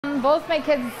Both my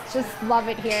kids just love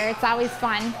it here. It's always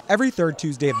fun. Every third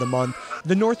Tuesday of the month,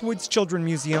 the Northwoods Children's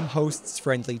Museum hosts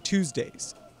Friendly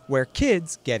Tuesdays, where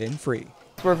kids get in free.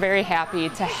 We're very happy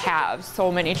to have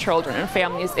so many children and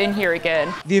families in here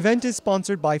again. The event is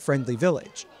sponsored by Friendly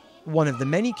Village, one of the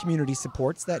many community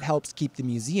supports that helps keep the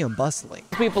museum bustling.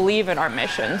 We believe in our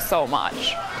mission so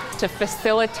much, to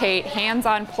facilitate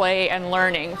hands-on play and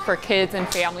learning for kids and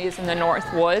families in the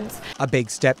Northwoods. A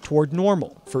big step toward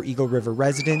normal for Eagle River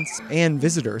residents and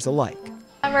visitors alike.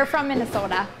 We're from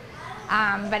Minnesota,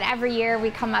 but every year we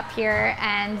come up here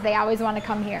and they always want to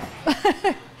come here,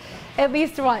 at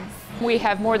least once. We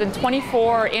have more than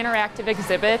 24 interactive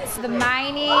exhibits. The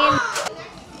mining,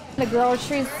 the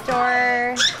grocery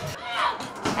store,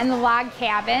 and the log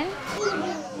cabin.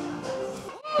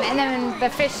 And then the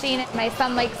fishing. My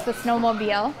son likes the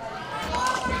snowmobile.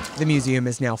 The museum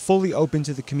is now fully open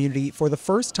to the community for the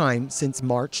first time since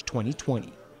March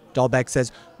 2020. Dahlbeck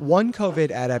says one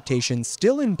COVID adaptation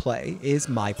still in play is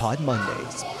MyPod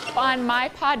Mondays. On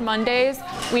MyPod Mondays,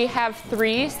 we have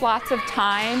 3 slots of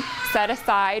time set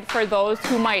aside for those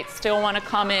who might still want to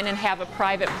come in and have a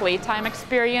private playtime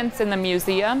experience in the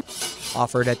museum.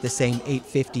 Offered at the same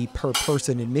 $8.50 per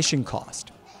person admission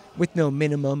cost, with no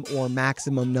minimum or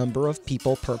maximum number of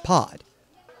people per pod,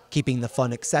 keeping the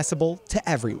fun accessible to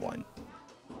everyone.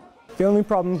 The only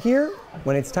problem here,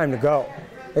 when it's time to go.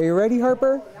 Are you ready,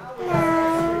 Harper?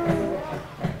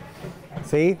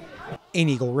 See? In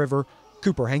Eagle River,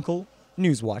 Cooper Henkel,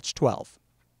 Newswatch 12.